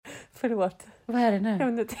Förlåt. Vad är det nu? Ja,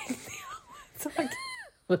 men nu tänkte jag.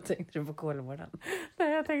 Vad tänkte du på Kolmården?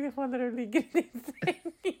 Nej, jag tänkte på när du ligger i din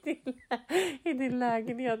säng i din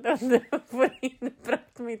lägenhet och du får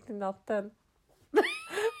inbrott mitt i natten.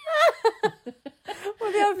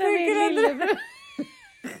 Och jag tycker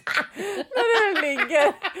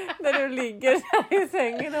att när du ligger där i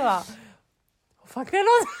sängen och bara, fuck, det är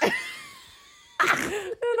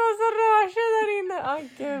någon som rör sig där inne. Aj,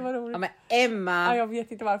 gud vad roligt. Ja, men Emma, Ja, jag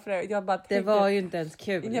vet inte varför. Jag bara tänkte, det var ju inte ens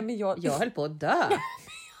kul. Ja, men jag höll på att dö.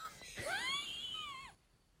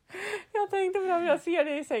 Jag tänkte på det, jag ser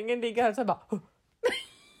dig i sängen ligga här så bara.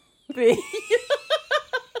 Blir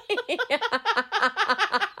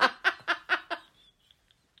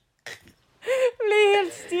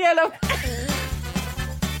helt stel av.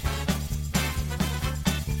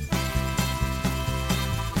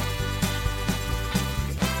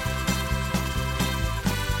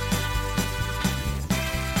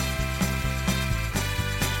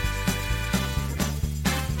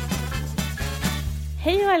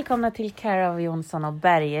 Hej och välkomna till Cara av Jonsson och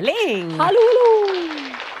Bergeling. Hallå!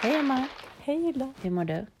 Hej Emma. Hej Hilda. Hur mår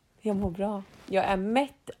du? Jag mår bra. Jag är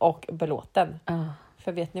mätt och belåten.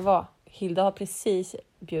 För vet ni vad? Hilda har precis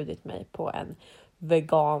bjudit mig på en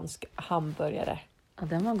vegansk hamburgare. Ja,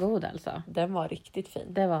 den var god alltså. Den var riktigt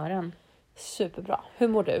fin. Det var den. Superbra. Hur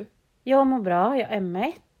mår du? Jag mår bra, jag är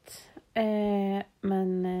mätt.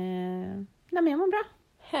 Men jag mår bra.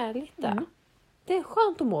 Härligt det. Det är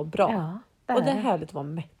skönt att må bra. Ja, och det är härligt att vara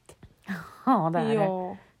mätt. Ja, det är det.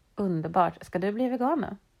 Ja. Underbart. Ska du bli vegan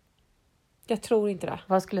nu? Jag tror inte det.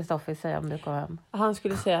 Vad skulle Sofie säga om du kom hem? Han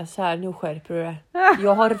skulle säga så här, nu skärper du det.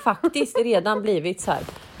 Jag har faktiskt redan blivit så här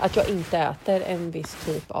att jag inte äter en viss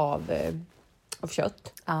typ av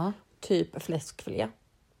kött. Ja. Typ fläskfilé.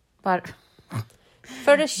 Var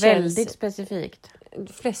För det känns... väldigt specifikt.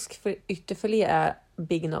 Fläskytterfilé är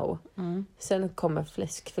big no. Sen kommer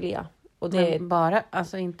fläskfilé. Och det är Bara,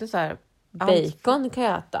 alltså inte så här... bacon kan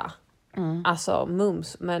jag äta. Alltså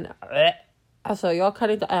mums. Men alltså jag kan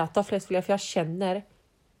inte äta fläskfilé för jag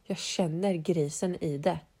känner grisen i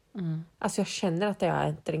det. Alltså jag känner att jag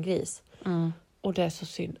äter en gris. Och det är så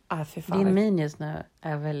synd. För fan. Din min just nu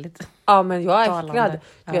är väldigt... Ja, men jag är talande. äcklad.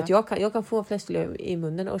 Du vet, jag kan få fläskfilé i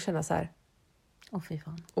munnen och känna så här.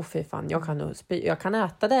 Fy fan. Jag kan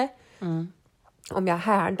äta det. Om jag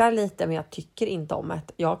härdar lite, men jag tycker inte om det.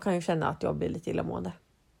 Jag kan ju känna att jag blir lite illamående.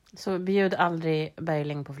 Så bjud aldrig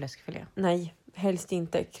Bergeling på fläskfilé? Nej, helst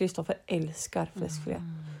inte. Kristoffer älskar fläskfilé.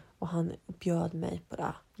 Och han bjöd mig på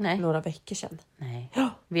det några veckor sedan. Nej. Ja.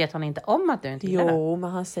 Vet han inte om att du inte gillar det? Jo,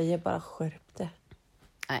 men han säger bara skärp det.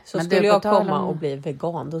 Nej, Så men skulle du, jag tal komma om... och bli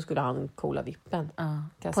vegan, då skulle han coola vippen.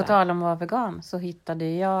 Ja. På tal om att vara vegan så hittade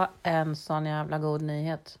jag en sån jävla god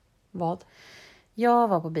nyhet. Vad? Jag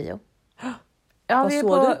var på bio. Ja, Vad vi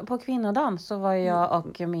såg är på kvinnodagen så var jag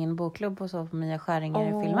och min bokklubb och så på Mia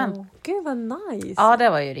Skäringer-filmen. Gud vad nice. Ja, det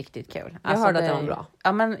var ju riktigt kul. Jag hörde att det var bra.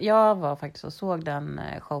 Ja, men jag var faktiskt och såg den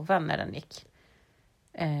showen när den gick.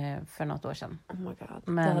 För något år sedan. Oh my god,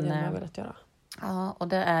 Men, det hade jag med velat göra. Ja, och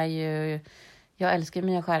det är ju... Jag älskar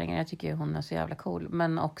Mia Skäringer, jag tycker hon är så jävla cool.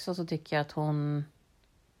 Men också så tycker jag att hon...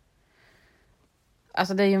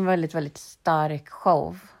 Alltså det är ju en väldigt, väldigt stark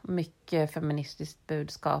show. Mycket feministiskt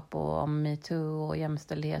budskap och om MeToo och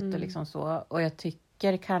jämställdhet och liksom så. Och jag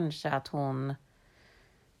tycker kanske att hon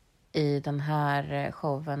i den här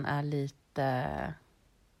showen är lite...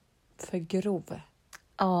 För grov.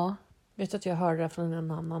 Ja. Vet du att jag hörde det från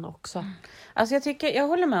en annan också? Alltså jag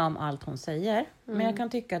håller med om allt hon säger. Men jag kan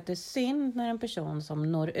tycka att det är synd när en person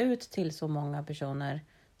som når ut till så många personer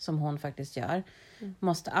som hon faktiskt gör.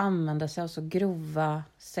 Måste använda sig av så grova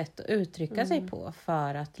sätt att uttrycka sig på.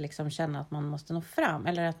 För att liksom känna att man måste nå fram.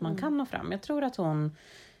 Eller att man kan nå fram. Jag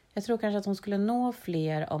tror kanske att hon skulle nå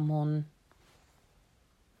fler om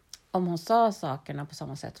hon sa sakerna på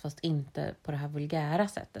samma sätt. Fast inte på det här vulgära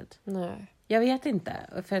sättet. Nej. Jag vet inte.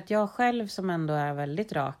 För att jag själv som ändå är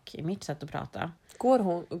väldigt rak i mitt sätt att prata.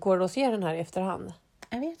 Går det att se den här i efterhand?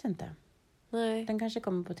 Jag vet inte. Nej. Den kanske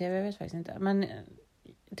kommer på tv, jag vet faktiskt inte. Men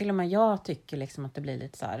till och med jag tycker liksom att det blir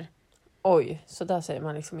lite så här. Oj, så där säger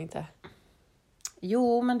man liksom inte.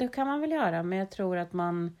 Jo, men det kan man väl göra. Men jag tror att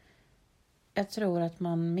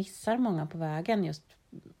man missar många på vägen just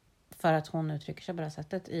för att hon uttrycker sig på det här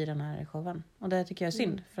sättet i den här showen. Och det tycker jag är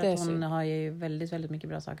synd. För att hon har ju väldigt, väldigt mycket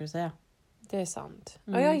bra saker att säga. Det är sant.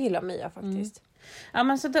 Ja, jag gillar Mia faktiskt. Ja,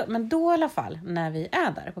 men då i alla fall, när vi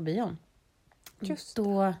är där på bion. Just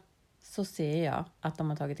då så ser jag att de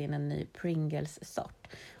har tagit in en ny Pringles-sort.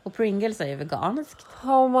 Och Pringles är ju veganskt.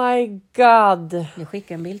 Oh my god. Jag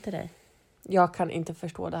skickar en bild till dig. Jag kan inte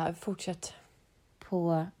förstå det här. Fortsätt.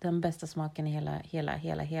 på den bästa smaken i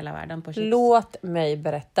hela världen på chips. Låt mig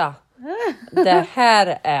berätta. Det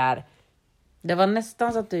här är... Det var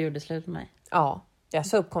nästan så att du gjorde slut med mig. Ja, jag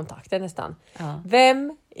sa upp kontakten nästan. Ja.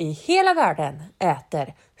 Vem i hela världen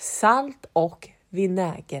äter salt och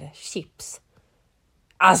vinägerchips?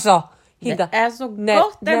 Alltså, Hilda. Det är så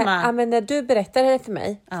gott, Emma. Ja, men när du berättade det för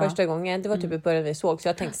mig första gången, det var typ i början vi såg, så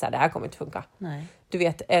jag tänkte så här, det här kommer inte funka. Nej. Du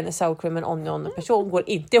vet, en sour cream and onion person går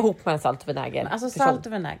inte ihop med en salt och vinäger. Men alltså salt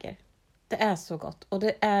och vinäger, det är så gott. Och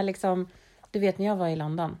det är liksom, du vet när jag var i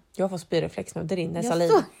London. Jag får spyreflex nu, det rinner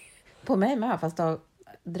saliv. På mig med, fast då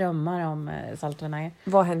drömmar om salt och vinäger.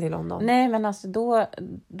 Vad hände i London? Nej, men alltså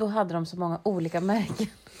då hade de så många olika märken.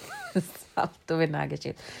 Salt och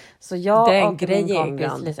vinägerchips. Så jag det är en och grej min i kompis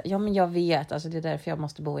England. Lisa, ja, men jag vet, alltså det är därför jag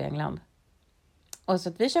måste bo i England. Och så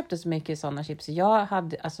att vi köpte så mycket sådana chips. Jag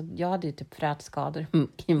hade ju typ frätskador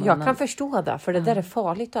i munnen. Jag kan förstå det, för det där är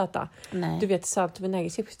farligt att äta. Nej. Du vet, salt och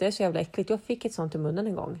vinägerchips, det är så jävla äckligt. Jag fick ett sånt i munnen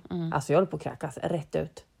en gång. Alltså jag håller på att kräkas rätt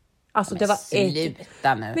ut. Alltså det var äckligt.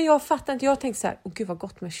 Sluta nu. Men jag fattar inte, jag tänkte så här, åh gud vad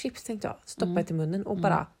gott med chips, tänkte jag. Stoppa det i munnen och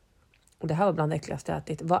bara... Och det här var bland det äckligaste jag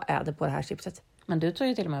ätit. Vad är det på det här chipset? Men du tog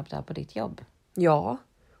ju till och med upp det här på ditt jobb. Ja,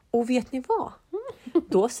 och vet ni vad?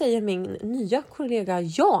 Då säger min nya kollega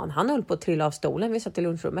Jan, han höll på att trilla av stolen, vi satt i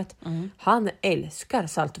lunchrummet. Han älskar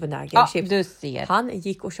salt och vinägerchips. Du ser. Han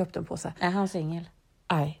gick och köpte en påse. Är han singel?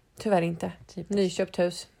 Nej, tyvärr inte. Typiskt. Nyköpt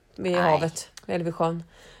hus vid Nej. havet, eller vid sjön.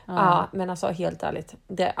 Ja, men alltså helt ärligt.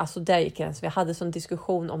 Där gick gränsen. Vi hade sån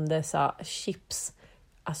diskussion om dessa chips.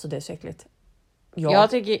 Alltså det är så äckligt. Ja.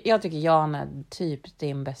 Jag tycker Jan är typ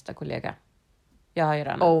din bästa kollega. Jag har ju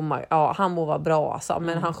den. Ja, han må vara bra alltså,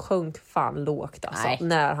 men han sjönk fan lågt alltså. Nej,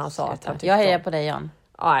 när han sa att han tyckte jag hejar på dig, Jan.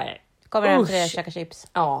 Nej. Kommer hem till dig och käka chips.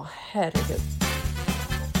 Ja, herregud.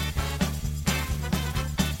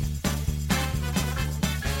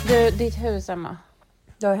 Du, ditt hus, Emma.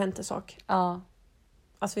 Det har hänt en sak. Ja.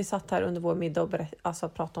 Alltså vi satt här under vår middag och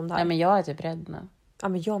pratade om det här. Nej, men jag är typ rädd nu. Ja,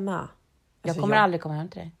 men jag med. Jag kommer aldrig komma hem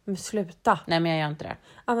till dig. Men sluta. Nej, men jag gör inte det.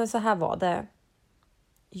 Ja, men så här var det.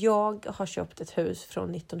 Jag har köpt ett hus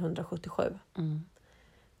från 1977.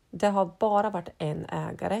 Det har bara varit en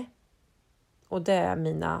ägare. Och det är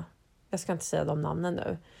mina... Jag ska inte säga de namnen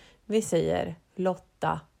nu. Vi säger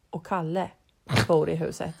Lotta och Kalle bor i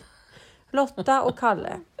huset. Lotta och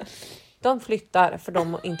Kalle. De flyttar för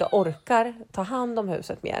de inte orkar ta hand om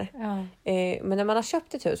huset mer. Ja. Men när man har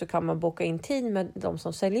köpt ett hus så kan man boka in tid med de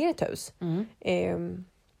som säljer ett hus.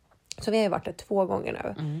 Så vi har ju varit där 2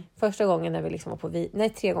 gånger nu. Första gången när vi liksom var på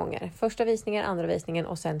 3 gånger. Första visningen, andra visningen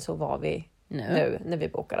och sen så var vi nu när vi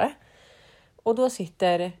bokade. Och då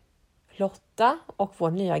sitter Lotta och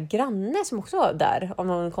vår nya granne som också var där av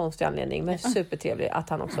någon konstig anledning. Men supertrevlig att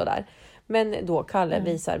han också var där. Men då Kalle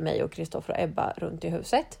visar mig och Kristoffer och Ebba runt i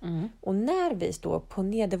huset. Och när vi står på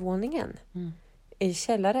nedervåningen i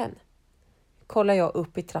källaren kollar jag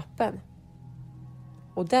upp i trappen.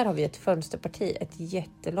 Och där har vi ett fönsterparti, ett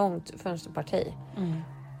jättelångt fönsterparti.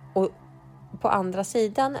 Och på andra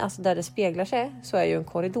sidan, alltså där det speglar sig, så är ju en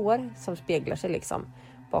korridor som speglar sig liksom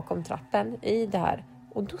bakom trappen i det här.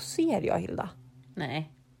 Och då ser jag, Hilda.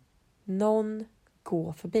 Nej. Någon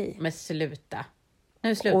gå förbi. Men sluta.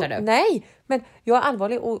 Nu slutar du. Nej, men jag är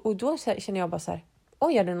allvarlig och då känner jag bara så här,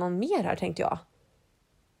 oj, är det någon mer här, tänkte jag.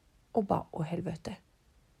 Och bara, åh helvete.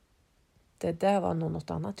 Det där var nog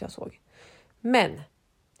något annat jag såg. Men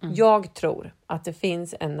jag tror att det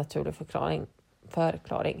finns en naturlig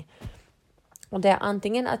förklaring. Och det är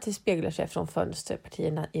antingen att det speglar sig från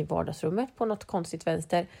fönsterpartierna i vardagsrummet på något konstigt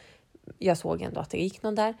vänster. Jag såg ändå att det gick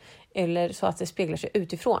någon där. Eller så att det speglar sig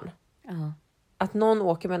utifrån. Ja. Att någon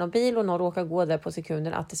åker med någon bil och någon råkar gå där på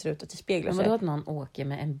sekunden, att det ser ut att det speglar sig. Men vadå att någon åker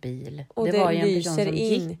med en bil? Och det var ju en person lyser som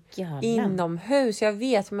gick inomhus. Jag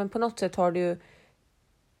vet, men på något sätt har det ju...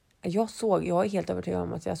 Jag är helt övertygad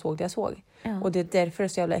om att jag såg det jag såg. Ja. Och det är därför det är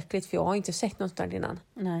så jävla äckligt, för jag har inte sett något där innan.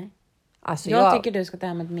 Nej. Alltså Jag tycker du ska ta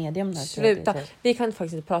hem ett medium där. Sluta. Vi kan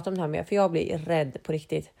faktiskt inte prata om det här mer, för jag blir rädd på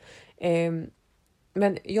riktigt.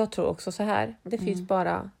 Men jag tror också så här. Det finns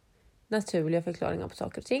bara naturliga förklaringar på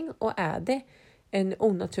saker och ting. Och är det en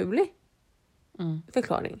onaturlig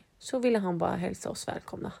förklaring, så ville han bara hälsa oss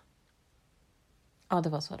välkomna. Ja, det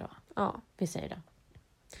var så då. Ja. Vi säger det.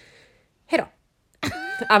 Hej då.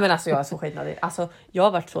 Ja, men alltså jag är så skitnödig. Alltså jag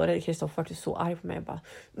har varit så rädd. Kristoffer var så arg på mig. Jag bara,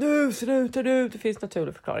 nu slutar du. Det finns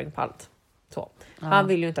naturlig förklaring på allt. Så. Ja. Han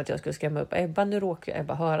ville ju inte att jag skulle skrämma upp Ebba. Nu råkar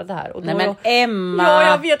Ebba höra det här. Och då nej men Emma!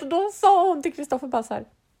 Ja, jag vet. Och då sa hon till Kristoffer bara så här: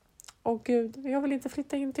 åh gud, jag vill inte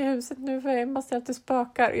flytta in till huset nu för Emma säger att det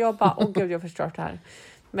spökar. Och jag bara, åh gud, jag har förstört det här.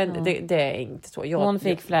 Men det är inte så. Hon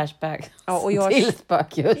fick flashback och jag, till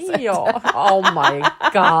spökhuset. Ja, oh my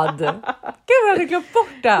god. Gud, jag hade glömt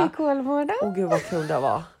bort det. I Kolmården. Gud vad kul det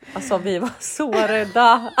var. Alltså vi var så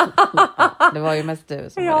rädda. Det var ju mest du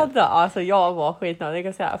som var Ja, rädd. alltså jag var skitnödig. Jag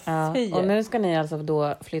kan säga fy. Och nu ska ni alltså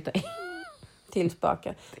då flytta in. Till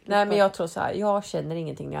spöken. Nej, men jag tror så här. Jag känner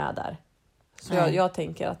ingenting när jag är där. Så jag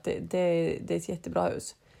tänker att det är ett jättebra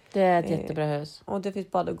hus. Det är ett jättebra hus. Och det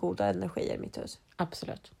finns bara goda energier i mitt hus.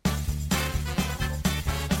 Absolut.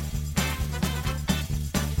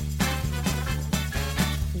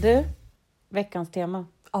 Du, veckans tema.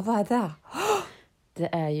 Ja, vad är det?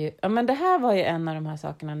 Det är ju, ja men det här var ju en av de här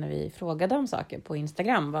sakerna när vi frågade om saker på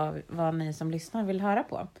Instagram. Vad ni som lyssnar vill höra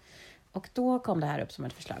på. Och då kom det här upp som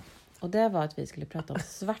ett förslag. Och det var att vi skulle prata om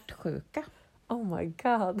svartsjuka. Oh my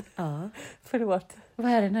god. Ja. Förlåt.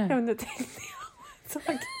 Vad är det nu? Ja, men nu tänkte jag.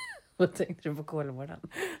 Vad tänkte du på Kolmården?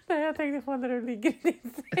 Nej, jag tänkte på när du ligger i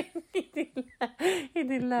din säng i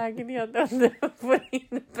din lägenhet och du får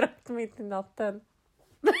inbrott mitt i natten.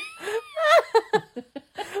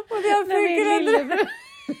 Och jag tycker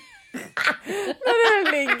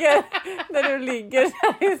att när du ligger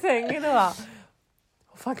där i sängen och bara,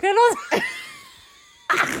 fuck, det är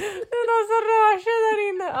någon som rör sig där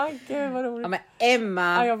inne. Aj, gud vad roligt. Ja men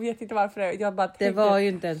Emma. Ja, jag vet inte varför. Jag bara tänkte, det var ju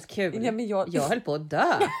inte ens kul. Ja, men jag höll på att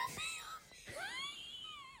dö.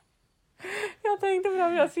 Jag tänkte på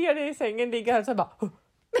det, jag ser dig i sängen ligga här så bara.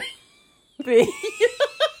 Blir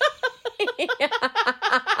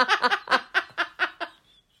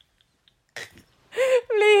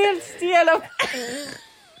helt stel. Jag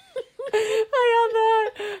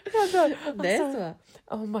dör. Det är så.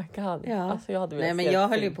 Oh my god. Ja. Alltså, jag hade nej men jag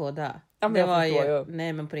höll ju på att dö. Ja, men det var ju.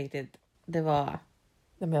 Nej men på riktigt. Det var.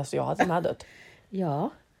 Nej men alltså jag hade med dött. Ja.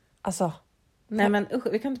 Alltså. Nej men usch,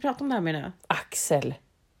 vi kan inte prata om det här med nu. Axel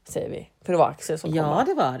säger vi. För det var Axel som kom. Ja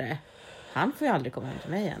det var det. Han får ju aldrig komma hem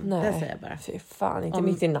till mig igen. Nej. Det säger jag bara. Fy fan, inte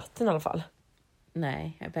mitt i natten i alla fall.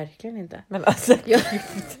 Nej, verkligen inte. Men alltså.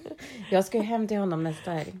 Jag ska ju hem till honom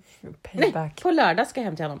nästa helg. Payback. Nej, på lördag ska jag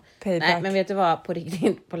hem till honom. Payback. Nej, men vet du vad? På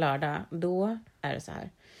riktigt, på lördag, då är det så här.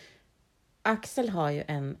 Axel har ju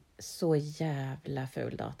en så jävla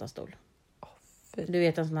ful datastol. Du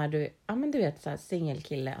vet en sån här, men du vet så här,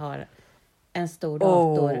 singelkille har en stor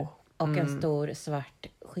dator och en stor svart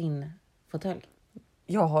skinnfåtölj.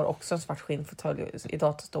 Jag har också en svart skinnfåtölj i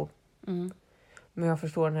datorstol. Mm. Men jag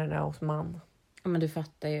förstår när den är hos man. Ja, men du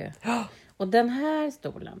fattar ju. Och den här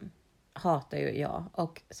stolen hatar ju jag.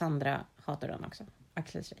 Och Sandra hatar den också.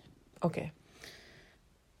 Axels tjej. Okej.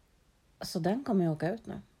 Så den kommer jag åka ut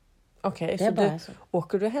nu. Okej, Det är så bara så.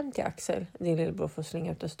 åker du hem till Axel, din lillebror, för att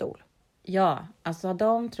slänga ut en stol? Ja, alltså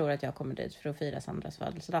de tror att jag kommer dit för att fira Sandras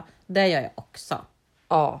födelsedag. Det gör jag också.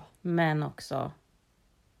 Ja. Men också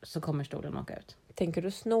så kommer stolen åka ut. Tänker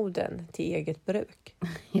du sno den till eget bruk?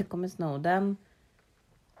 Jag kommer sno den.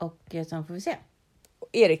 Och sen får vi se.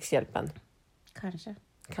 Erikshjälpen? Kanske.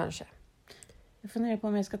 Kanske. Jag funderar på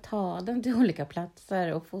om jag ska ta den till olika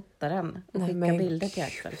platser och fota den. Och skicka bilder till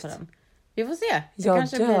Axel på den. Vi får se. Det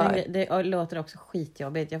kanske blir en grej. Det låter också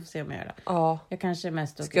skitjobbigt. Jag får se om jag gör det. Ja. Jag kanske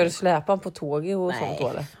mest... Ska du släpa den på tåget och sånt då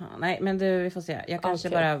eller? Nej, men du, vi får se. Jag kanske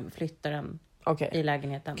bara flyttar den i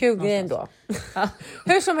lägenheten. Kul grej ändå. Ja.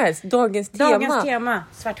 Hur som helst, dagens tema.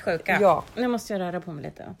 Svartsjuka. Ja. Nu måste jag röra på mig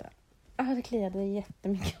lite. Vänta. Det kliade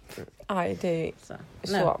jättemycket. Aj, det är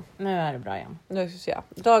så. Nu är det bra igen. Nu ska vi se.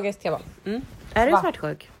 Dagens tema. Är du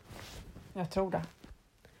svartsjuk? Jag tror det.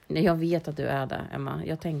 Nej, jag vet att du är det, Emma.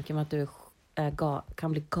 Jag tänker mig att du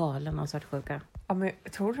kan bli galen av svartsjuka. Ja, men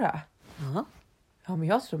tror du det? Ja. Ja, men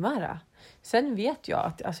jag tror med det. Sen vet jag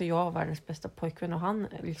att alltså, jag har världens bästa pojkvän och han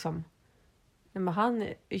liksom... Nej, men han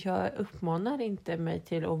uppmanar inte mig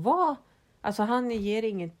till att vara... Alltså han ger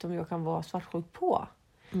inget om jag kan vara svartsjuk på.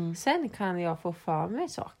 Sen kan jag få för mig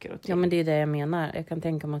saker och ting. Ja, men det är det jag menar. Jag kan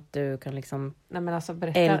tänka mig att du kan liksom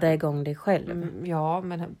berätta... elda igång dig själv. Ja,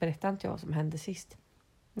 men berätta inte jag vad som hände sist.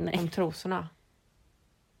 Nej. Om trosorna.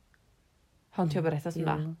 Har inte jag berättat om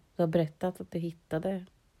det? Du har berättat att du hittade.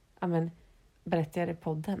 Ja, men berättar jag det i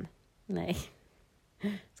podden? Nej.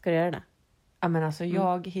 Ska du göra det? Ja, men alltså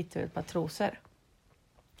jag hittade ett par trosor.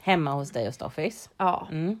 Hemma hos dig och Stoffis. Ja.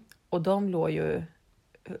 Och de låg ju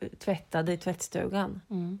tvättade i tvättstugan.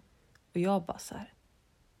 Och jag bara så här.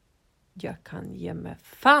 Jag kan ge mig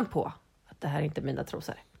fan på att det här är inte mina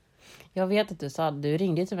trosor. Jag vet att du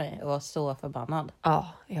ringde till mig och var så förbannad.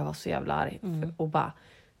 Ja, jag var så jävla arg. Och bara,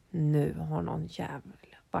 nu har någon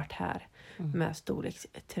jävel varit här med storlek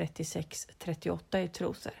 36-38 i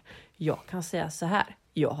trosor. Jag kan säga så här.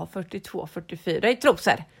 Jag har 42-44 i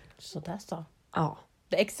trosor. Så där så. Ja.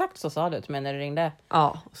 Exakt så sa du till mig när du ringde.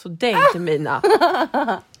 Ja, så det är inte mina.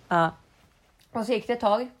 Ja. Och så gick det ett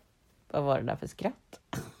tag. Vad var det där för skratt?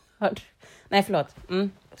 Nej, förlåt.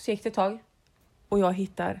 Så gick det ett tag. Och jag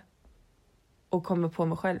hittar och kommer på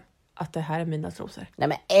mig själv att det här är mina trosor. Nej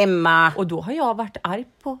men Emma! Och då har jag varit arg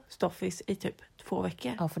på Stoffis i typ 2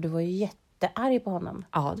 veckor. Ja, för du var ju jättearg på honom.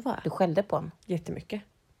 Ja, det var jag. Du skällde på honom. Jättemycket.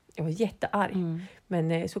 Jag var jättearg.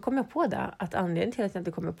 Men så kom jag på det. Att anledningen till att jag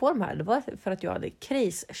inte kom på de här. Det var för att jag hade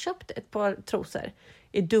krisköpt ett par trosor.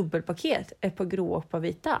 I dubbelpaket. Ett par grå och ett par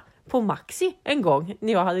vita. På Maxi en gång.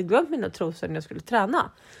 När jag hade glömt mina trosor när jag skulle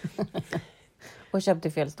träna. Och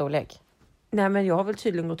köpte fel storlek. Nej, men jag har väl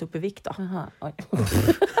tydligen gått upp i vikt då. Aha, oj.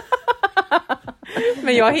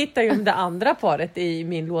 Men jag hittade ju det andra paret i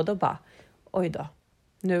min låda och bara, oj då,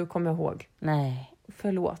 nu kommer jag ihåg. Nej.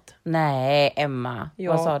 Förlåt. Nej, Emma.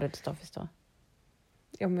 Ja. Vad sa du till Stoffis då?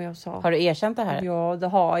 Ja, men jag sa. Har du erkänt det här? Ja, det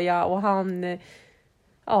har jag. Och han,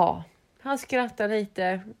 han skrattade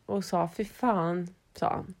lite och sa, fy fan, sa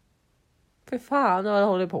han. Fy fan, vad jag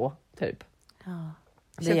håller på, typ. Ja.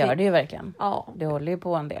 Det Så gör det ju verkligen. Ja. Det håller ju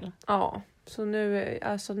på en del. Ja, så nu,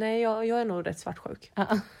 alltså nej, jag är nog rätt svartsjuk. Ja.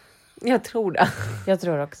 Jag tror det. Jag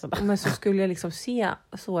tror också det. Men så skulle jag liksom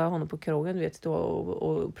såg jag honom på krogen, du vet, då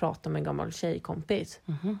och prata med en gammal tjejkompis.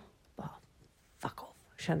 Bara, fuck off,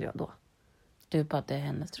 kände jag då. Du bara, det är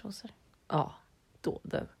hennes trosor. Ja, då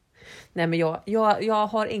det. Nej, men jag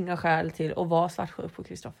har inga skäl till att vara svartsjuk på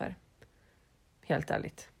Kristoffer. Helt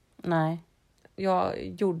ärligt. Nej. Jag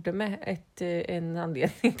gjorde mig en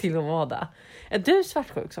anledning till att vara det. Är du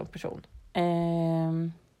svartsjuk som person?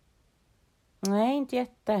 Nej, inte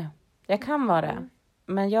jätte. Jag kan vara det.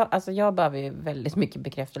 Men jag behöver ju väldigt mycket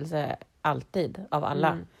bekräftelse alltid av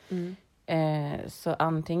alla. Så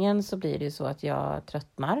antingen så blir det ju så att jag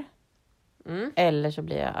tröttnar. Eller så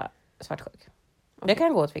blir jag svartsjuk. Det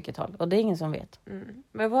kan gå åt vilket håll. Och det är ingen som vet.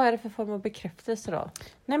 Men vad är det för form av bekräftelse då?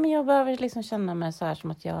 Nej, men jag behöver liksom känna mig så här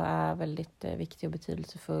som att jag är väldigt viktig och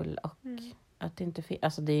betydelsefull. Och att det inte finns...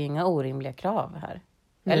 Alltså det är ju inga orimliga krav här.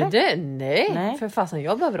 Eller? Nej. För fasen,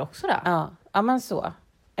 jag behöver också det. Ja, men så.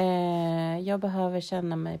 Jag behöver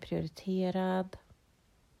känna mig prioriterad.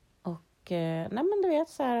 Och nej, men du vet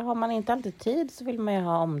så här, har man inte alltid tid så vill man ju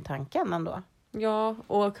ha omtanken ändå. Ja,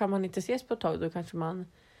 och kan man inte ses på ett tag då kanske man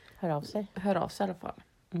Hör av sig i alla fall.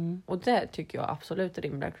 Och det tycker jag absolut är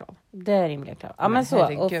rimliga krav. Det är rimliga krav. Ja, men så.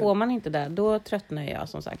 herregud. Och får man inte det, då tröttnar jag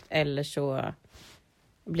som sagt. Eller så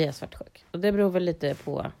blir jag svartsjuk. Och det beror väl lite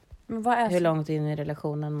på Men vad är, hur långt in i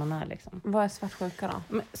relationen man är liksom. vad är svartsjuka då?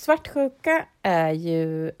 Men svartsjuka är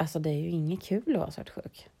ju, alltså det är ju inget kul att vara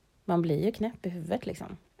svartsjuk. Man blir ju knäpp i huvudet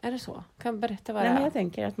liksom. Är det så? Kan jag berätta vad Nej, det men är? jag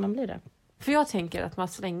tänker att man blir det. För jag tänker att man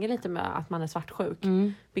slänger lite med att man är svartsjuk.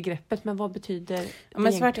 Begreppet, men vad betyder det Men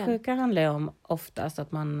egentligen? svartsjuka handlar ju om oftast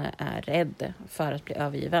att man är rädd för att bli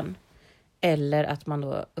övergiven. Eller att man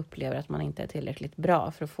då upplever att man inte är tillräckligt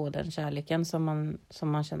bra för att få den kärleken som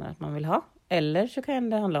man känner att man vill ha. Eller så kan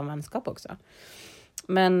det handla om vänskap också.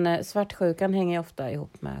 Men svartsjukan hänger ofta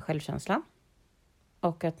ihop med självkänslan.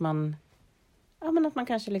 Och att man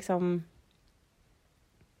kanske liksom...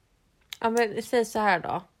 Ja, men säg så här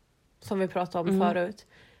då. Som vi pratade om förut.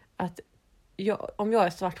 Att om jag är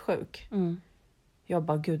svartsjuk. Jag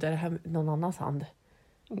bara, gud, är det här någon annans hand?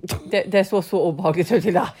 Det är så obehagligt ut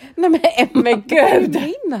idag. Nej, men Emma, Men gud!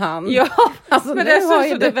 Min hand! Ja, Alltså, men nu det är har så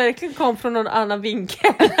ju det verkligen kom från någon annan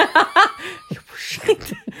vinkel. Jag får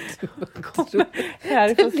shit. Kommer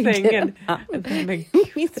härifrån sängen.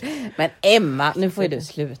 Men Emma, nu får ju du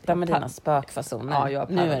sluta med dina spökfasoner. Ja,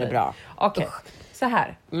 jag nu är det bra. Okej, så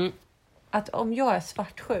här. Att om jag är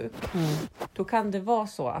svartsjuk, då kan det vara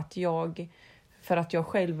så att för att jag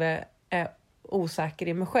själv är osäker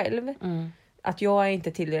i mig själv, att jag är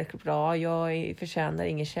inte tillräckligt bra, jag förtjänar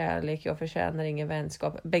ingen kärlek, jag förtjänar ingen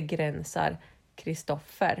vänskap, begränsar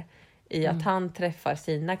Kristoffer i att han träffar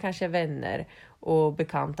sina kanske vänner och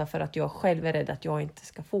bekanta för att jag själv är rädd att jag inte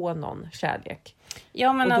ska få någon kärlek.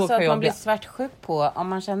 Ja, men Och då alltså kan att jag man blir bli- svartsjuk på, om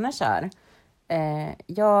man känner så här.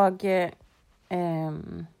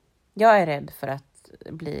 Jag är rädd för att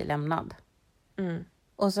bli lämnad.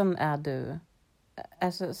 Och sen är du,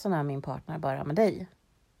 alltså sen är min partner bara med dig.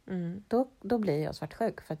 Då blir jag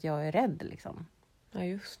svartsjuk för att jag är rädd liksom. Ja,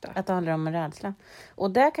 just det. Att det handlar om en rädsla.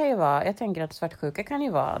 Och det kan ju vara, jag tänker att svartsjuka kan ju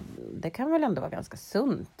vara, det kan väl ändå vara ganska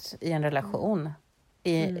sunt i en relation.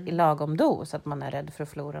 I lagom dos, att man är rädd för att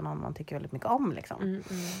förlora någon man tycker väldigt mycket om liksom.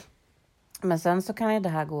 Men sen så kan ju det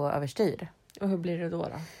här gå överstyr. Och hur blir det då?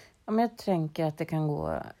 Ja, men jag tänker att det kan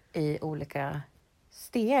gå i olika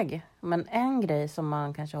steg. Men en grej som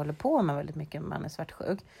man kanske håller på med väldigt mycket när man är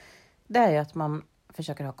svartsjuk, det är ju att man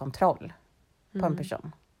försöker ha kontroll på en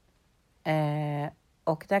person.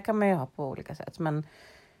 Och det kan man ju ha på olika sätt. Men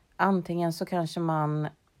antingen så kanske man...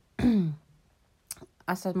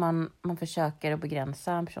 alltså att man försöker att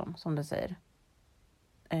begränsa en person, som du säger.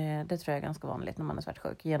 Det tror jag är ganska vanligt när man är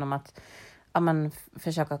svartsjuk. Genom att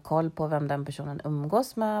försöka ha koll på vem den personen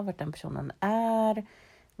umgås med, vart den personen är,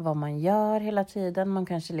 vad man gör hela tiden. Man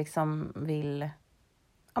kanske liksom vill...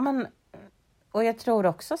 och jag tror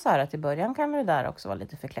också så här att i början kan det där också vara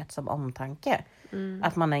lite förklätt som omtanke.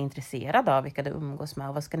 Att man är intresserad av vilka du umgås med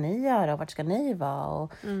och vad ska ni göra och vart ska ni vara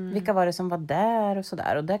och vilka var det som var där och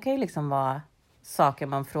sådär. Och det kan ju liksom vara saker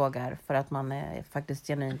man frågar för att man är faktiskt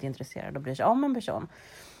genuint intresserad och bryr sig om en person.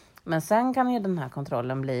 Men sen kan ju den här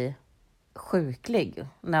kontrollen bli sjuklig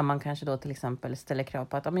när man kanske då till exempel ställer krav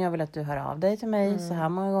på att jag vill att du hör av dig till mig så här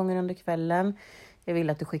många gånger under kvällen. Jag vill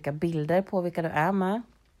att du skickar bilder på vilka du är med.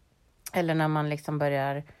 Eller när man liksom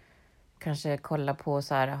börjar kanske kolla på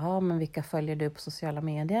så här, men vilka följer du på sociala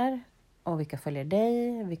medier? Och vilka följer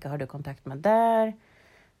dig? Vilka har du kontakt med där?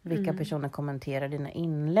 Vilka personer kommenterar dina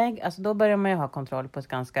inlägg? Alltså då börjar man ju ha kontroll på ett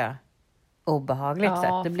ganska obehagligt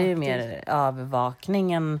sätt. Det blir ju mer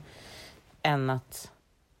övervakningen än att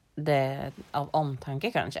det är av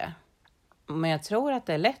omtanke kanske. Men jag tror att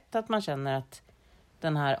det är lätt att man känner att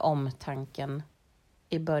den här omtanken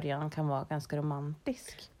i början kan vara ganska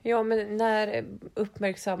romantisk. Ja, men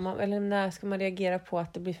när ska man reagera på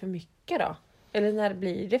att det blir för mycket då? Eller när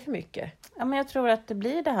blir det för mycket? Ja, men jag tror att det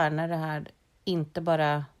blir det här när det här inte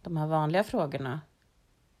bara de här vanliga frågorna.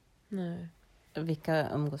 Nej. Vilka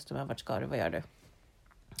umgås du med? Vart ska du? Vad gör du?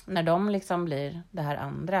 När de liksom blir det här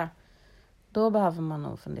andra, då behöver man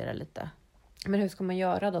nog fundera lite. Men hur ska man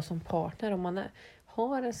göra då som partner om man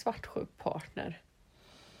har en svartsjuk partner?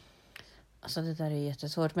 Alltså det där är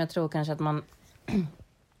jättesvårt, men jag tror kanske att man...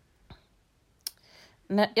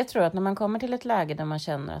 jag tror att när man kommer till ett läge där man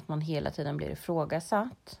känner att man hela tiden blir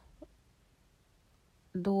ifrågasatt,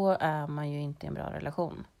 då är man ju inte i en bra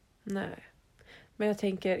relation. Nej. Men jag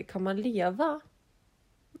tänker, kan man leva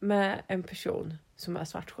med en person som är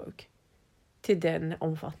svartsjuk till den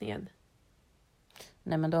omfattningen?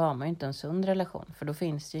 Nej, men då har man ju inte en sund relation, för då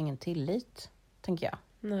finns det ju ingen tillit, tänker jag.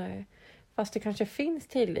 Nej. Fast det kanske finns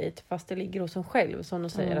tillit, fast det ligger hos en själv. Som de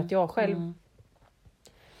säger att jag själv...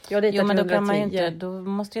 Jag litar men till då kan man ju 110. inte, då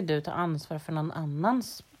måste ju du ta ansvar för någon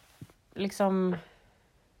annans liksom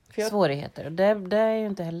svårigheter. Det är ju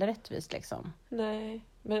inte heller rättvist liksom. Nej,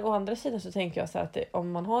 men å andra sidan så tänker jag så här att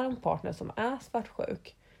om man har en partner som är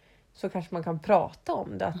svartsjuk så kanske man kan prata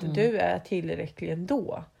om det. Att du är tillräcklig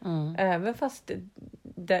ändå. Även fast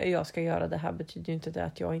det jag ska göra det här betyder ju inte det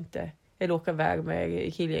att jag inte... Eller åka iväg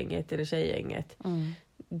med killgänget eller tjejgänget.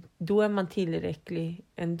 Då är man tillräcklig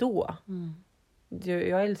ändå.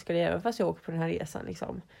 Jag älskar det även fast jag åker på den här resan.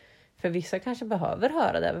 Liksom. För vissa kanske behöver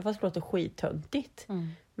höra det. Även fast det låter skittöntigt.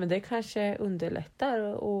 Men det kanske underlättar.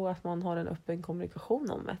 Och att man har en öppen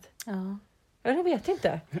kommunikation om det. Ja. Jag vet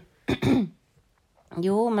inte.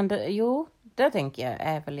 Det tänker jag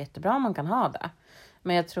är väl jättebra om man kan ha det.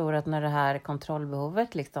 Men jag tror att när det här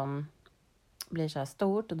kontrollbehovet liksom... blir så här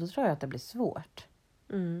stort, och då tror jag att det blir svårt.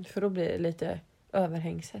 För då blir det lite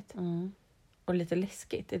överhängset. Och lite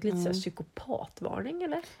läskigt. Ett lite så här psykopatvarning,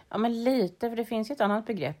 eller? Ja, men lite. För det finns ju ett annat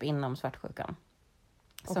begrepp inom svartsjukan.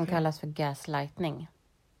 Som kallas för gaslightning.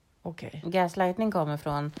 Okej. Gaslightning kommer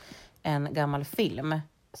från en gammal film.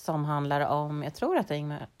 Som handlar om, jag tror att det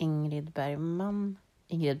är Ingrid Bergman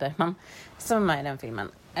som är med i den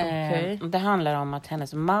filmen. Det handlar om att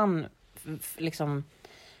hennes man liksom...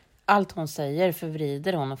 Allt hon säger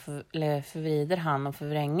förvrider han och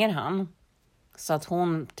förvränger han. Så att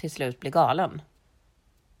hon till slut blir galen.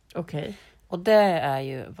 Okej. Och det är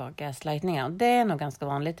ju vad gaslightning är. Och det är nog ganska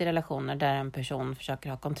vanligt i relationer där en person försöker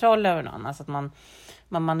ha kontroll över någon. Alltså att man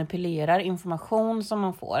manipulerar information som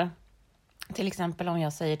man får. Till exempel om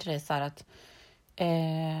jag säger till dig så här att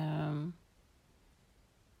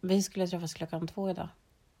vi skulle träffas 2:00 idag.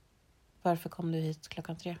 Varför kom du hit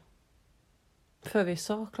 3:00? För vi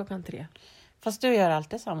sa 3:00. Fast du gör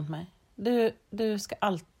alltid så mot mig. Du ska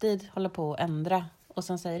alltid hålla på och ändra. Och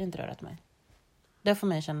sen säger inte det till mig. Det får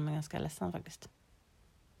mig känna mig ganska ledsen faktiskt.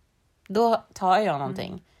 Då tar jag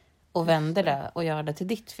någonting. Och vänder det och gör det till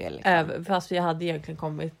ditt fel. Liksom. Fast vi hade egentligen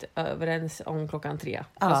kommit överens om 3:00.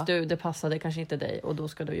 Fast det passade kanske inte dig. Och då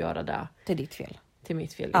ska du göra det. Till ditt fel. Till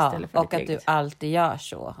mitt fel istället för och att du alltid gör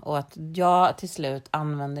så. Och att jag till slut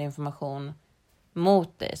använder information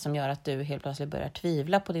mot dig som gör att du helt plötsligt börjar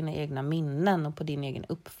tvivla på dina egna minnen och på din egen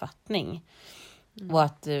uppfattning. Och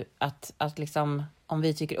att liksom, om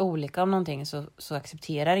vi tycker olika om någonting så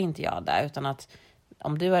accepterar inte jag det, utan att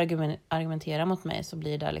om du argumenterar mot mig så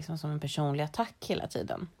blir det liksom som en personlig attack hela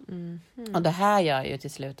tiden. Och det här gör ju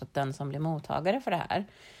till slut att den som blir mottagare för det här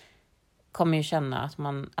kommer ju känna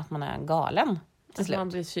att man är galen till slut. Man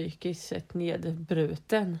blir psykiskt sett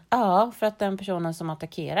nedbruten. Ja, för att den personen som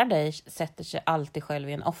attackerar dig sätter sig alltid själv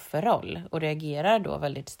i en offerroll och reagerar då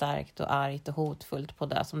väldigt starkt och argt och hotfullt på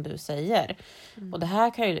det som du säger. Och det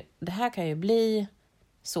här kan ju bli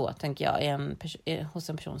så, tänker jag, hos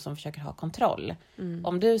en person som försöker ha kontroll.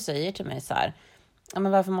 Om du säger till mig så här, ja,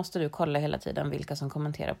 men varför måste du kolla hela tiden vilka som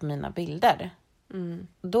kommenterar på mina bilder?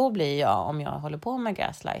 Då blir jag, om jag håller på med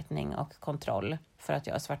gaslightning och kontroll för att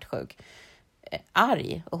jag är svartsjuk,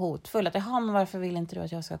 arg och hotfull. Att men varför vill inte du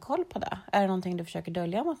att jag ska ha koll på det? Är det någonting du försöker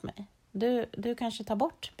dölja mot mig? Du kanske tar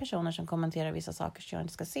bort personer som kommenterar vissa saker så jag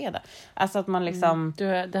inte ska se det. Alltså att man liksom...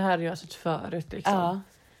 Det här har jag sett förut liksom. Ja.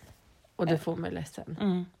 Och det får mig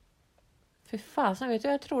ledsen. För fasen, vet du,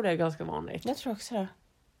 jag tror det är ganska vanligt. Jag tror också det.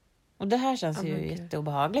 Och det här känns ju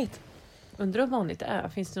jätteobehagligt. Undrar hur vanligt det är.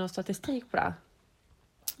 Finns det någon statistik på det?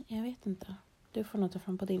 Jag vet inte. Du får nog ta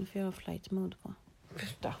fram på din, för jag har flight mode på.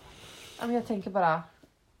 Ja, men jag tänker bara...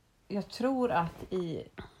 Jag tror att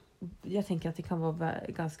jag tänker att det kan vara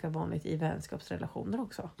ganska vanligt i vänskapsrelationer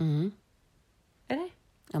också. Är det?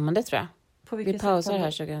 Ja, men det tror jag. På Vi pausar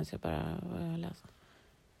här så kan jag bara läsa.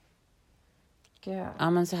 Ja,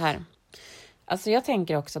 men så här. Alltså jag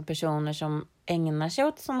tänker också att personer som ägnar sig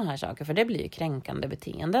åt sådana här saker, för det blir ju kränkande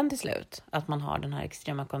beteenden till slut. Att man har den här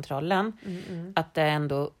extrema kontrollen. Att det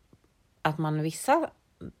ändå, att man i vissa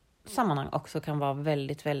sammanhang också kan vara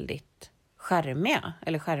väldigt, väldigt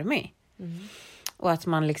charmig. Och att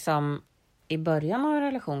man liksom i början av en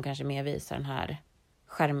relation kanske mer visar den här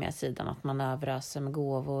charmiga sidan. Att man överöser med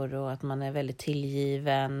gåvor och att man är väldigt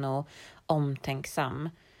tillgiven och omtänksam.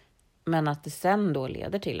 Men att det sen då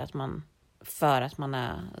leder till att man, för att man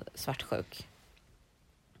är svartsjuk,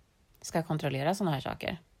 ska kontrollera sådana här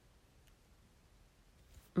saker.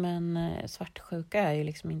 Men svartsjuka är ju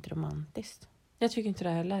liksom inte romantiskt. Jag tycker inte det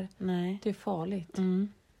heller. Nej. Det är farligt.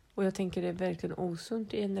 Och jag tänker det är verkligen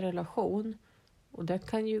osunt i en relation. Och det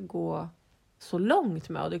kan ju gå så långt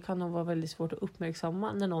med. Och det kan nog vara väldigt svårt att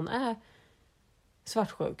uppmärksamma när någon är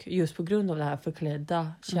svartsjuk. Just på grund av det här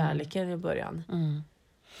förklädda kärleken i början.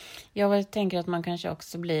 Jag tänker att man kanske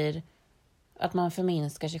också blir... Att man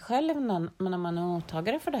förminskar sig själv när man är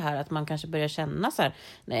mottagare för det här. Att man kanske börjar känna så här: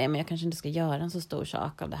 nej, men jag kanske inte ska göra en så stor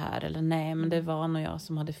sak av det här. Eller nej, men det var nog jag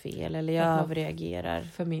som hade fel. Eller jag överreagerar.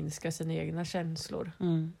 Förminskar sina egna känslor.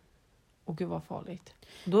 Och gud vad farligt.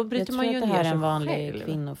 Då bryter jag man ju tror att det här är en vanlig själv.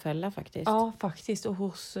 kvinnofälla faktiskt. Ja, faktiskt. Och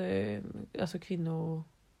hos alltså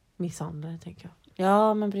kvinnomisshandlare, tänker jag.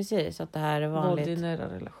 Ja, men precis. Att det här är vanligt. Våld i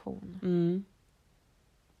nära relation.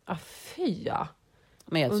 Fy ja.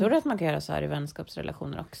 Men jag tror att man kan göra så här i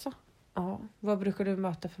vänskapsrelationer också. Ja. Vad brukar du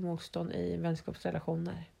möta för motstånd i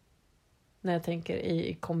vänskapsrelationer? När jag tänker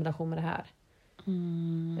i kombination med det här.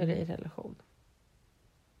 Eller i relation.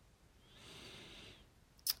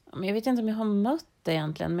 Men jag vet inte om jag har mött det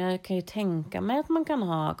egentligen. Men jag kan ju tänka mig att man kan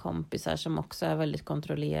ha kompisar som också är väldigt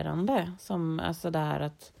kontrollerande. Som alltså det här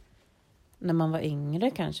att när man var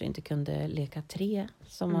yngre kanske inte kunde leka 3.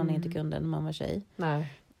 Som man inte kunde när man var tjej.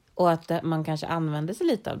 Nej. Och att man kanske använder sig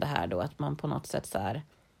lite av det här då. Att man på något sätt så här...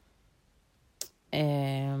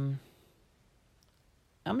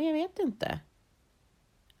 ja, men jag vet inte.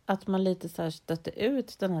 Att man lite så här stötte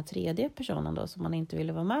ut den här tredje personen då. Som man inte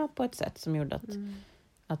ville vara med på ett sätt som gjorde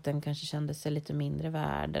att den kanske kände sig lite mindre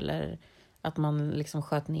värd. Eller att man liksom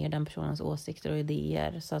sköt ner den personens åsikter och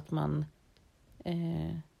idéer. Så att man...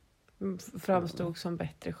 framstod som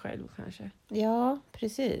bättre själv kanske. Ja,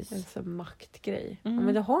 precis. En sån maktgrej. Ja,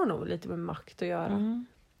 men det har nog lite med makt att göra.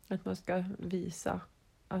 Att man ska visa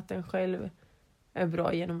att en själv är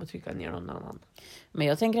bra genom att trycka ner någon annan. Men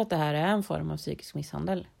jag tänker att det här är en form av psykisk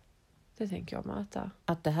misshandel. Det tänker jag med.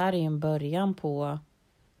 Att det här är en början på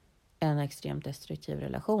en extremt destruktiv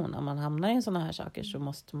relation. Om man hamnar i en sån här saker så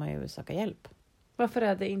måste man ju söka hjälp. Varför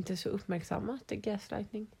är det inte så uppmärksammat,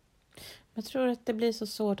 gaslightning? Jag tror att det blir så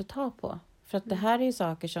svårt att ta på. För att det här är ju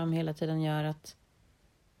saker som hela tiden gör att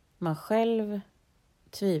man själv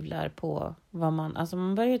tvivlar på vad man... Alltså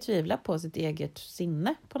man börjar ju tvivla på sitt eget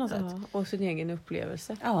sinne på något sätt. Och sin egen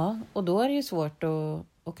upplevelse. Ja, och då är det ju svårt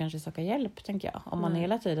att kanske söka hjälp, tänker jag. Om man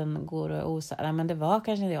hela tiden går och osäker. Men det var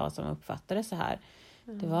kanske jag som uppfattade så här.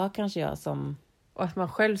 Det var kanske jag som... Och att man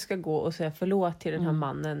själv ska gå och säga förlåt till den här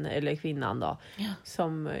mannen eller kvinnan då.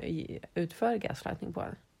 Som utför gaslightning på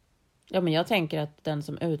en. Ja, men jag tänker att den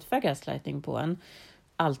som utför gaslightning på en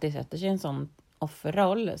alltid sätter sig i en sån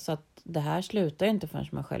offerroll. Så att det här slutar ju inte förrän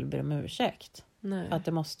man själv ber om ursäkt. Nej. Att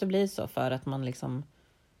det måste bli så för att man liksom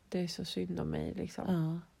det är så synd om mig liksom.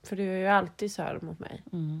 Ja. För du är ju alltid så här mot mig.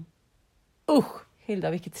 Mm. Usch,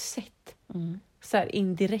 Hilda, vilket sätt. Mm. Så här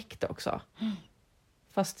indirekt också. Mm.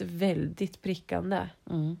 Fast väldigt prickande.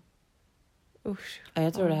 Mm. Usch. Ja,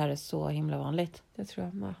 jag tror det här är så himla vanligt. Det tror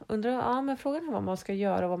jag med. Undrar, men frågan är vad man ska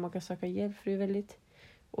göra och vad man kan söka hjälp. För det är väldigt...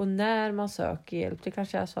 Och när man söker hjälp. Det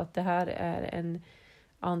kanske är så att det här är en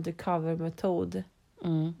undercover-metod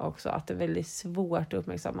också. Att det är väldigt svårt att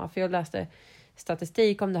uppmärksamma. För jag läste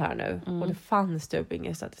statistik om det här nu. Och det fanns typ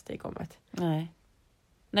ingen statistik om det. Nej.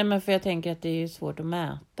 Nej, men för jag tänker att det är ju svårt att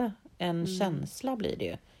mäta. En känsla blir det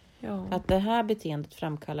ju. Ja. Att det här beteendet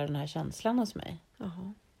framkallar den här känslan hos mig.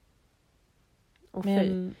 Jaha. Och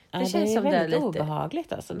Men det känns som väldigt det är lite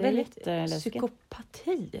obehagligt. Alltså. Det är väldigt lite läskigt.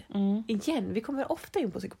 psykopati. Igen, vi kommer ofta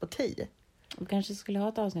in på psykopati. Vi kanske skulle ha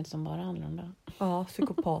ett avsnitt som bara handlar om det. Ja,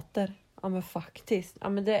 psykopater. Ja, men faktiskt. Ja,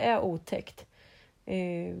 men det är otäckt.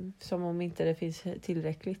 Som om inte det finns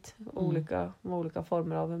tillräckligt olika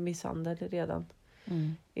former av misshandel redan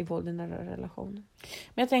i våld i nära relation.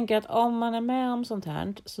 Men jag tänker att om man är med om sånt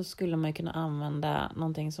här så skulle man kunna använda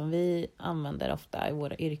någonting som vi använder ofta i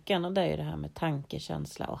våra yrken. Och det är ju det här med tanke,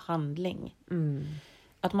 känsla och handling.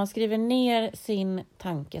 Att man skriver ner sin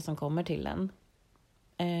tanke som kommer till en.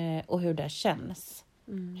 Och hur det känns.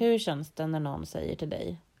 Hur känns det när någon säger till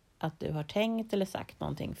dig att du har tänkt eller sagt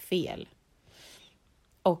någonting fel?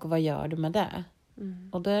 Och vad gör du med det?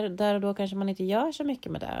 Och där och då kanske man inte gör så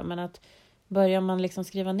mycket med det. Men att börjar man liksom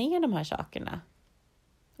skriva ner de här sakerna.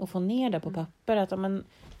 Och få ner det på papper. Att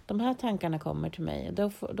de här tankarna kommer till mig.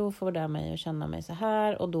 Då får det mig att känna mig så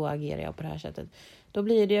här. Och då agerar jag på det här sättet. Då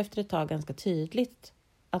blir det ju efter ett tag ganska tydligt.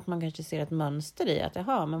 Att man kanske ser ett mönster i. Att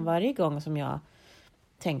men varje gång som jag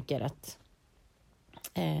tänker att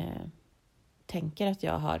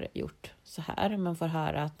jag har gjort så här. Men får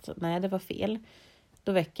höra att nej, det var fel.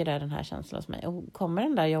 Då väcker det den här känslan hos mig. Och kommer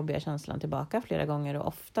den där jobbiga känslan tillbaka flera gånger och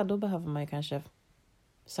ofta, då behöver man ju kanske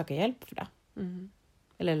söka hjälp för det.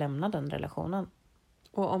 Eller lämna den relationen.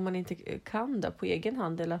 Och om man inte kan det på egen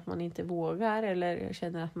hand eller att man inte vågar eller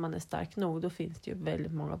känner att man är stark nog, då finns det ju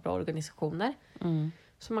väldigt många bra organisationer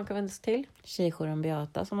som man kan vända sig till. Tjejjouren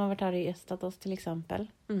Beata som har varit här och gästat oss till exempel.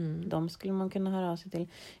 De skulle man kunna höra av sig till.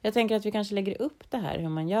 Jag tänker att vi kanske lägger upp det här hur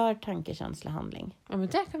man gör tanke, känsla, handling. Ja, men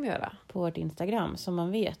det kan vi göra. På vårt Instagram som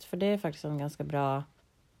man vet. För det är faktiskt en ganska bra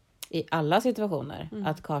i alla situationer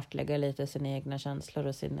att kartlägga lite sina egna känslor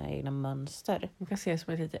och sina egna mönster. Man kan se det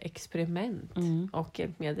som ett litet experiment och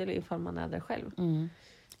hjälpmedel ifall man är där själv.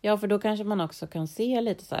 Ja, för då kanske man också kan se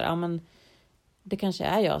lite så här, men det kanske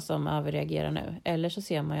är jag som överreagerar nu. Eller så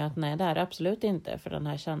ser man ju att nej, det är absolut inte. För den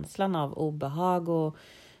här känslan av obehag och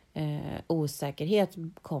osäkerhet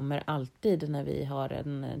kommer alltid när vi har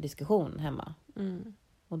en diskussion hemma.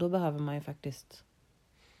 Och då behöver man ju faktiskt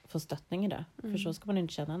få stöttning i det. För så ska man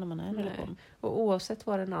inte känna när man är i en relation. Och oavsett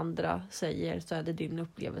vad den andra säger så är det din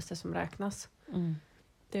upplevelse som räknas.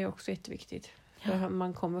 Det är också jätteviktigt. För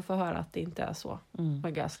man kommer få höra att det inte är så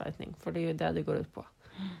med gaslightning. För det är ju det går ut på.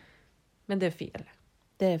 Men det är fel.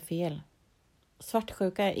 Det är fel.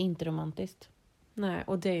 Svartsjuka är inte romantiskt. Nej,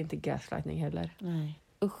 och det är inte gaslightning heller. Nej.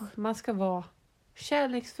 Usch. Man ska vara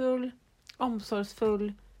kärleksfull,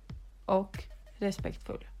 omsorgsfull och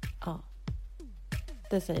respektfull. Ja.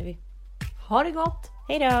 Det säger vi. Ha det gott!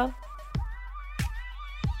 Hej då!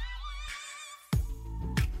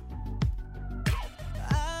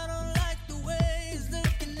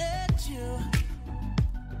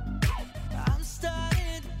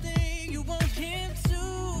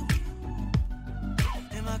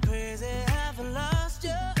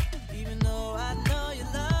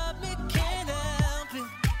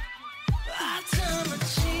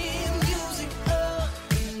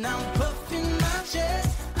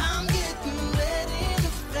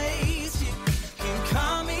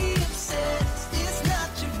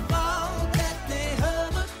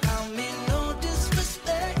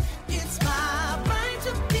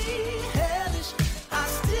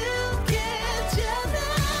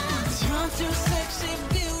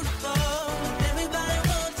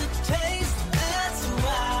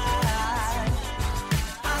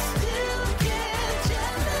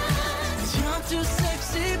 Just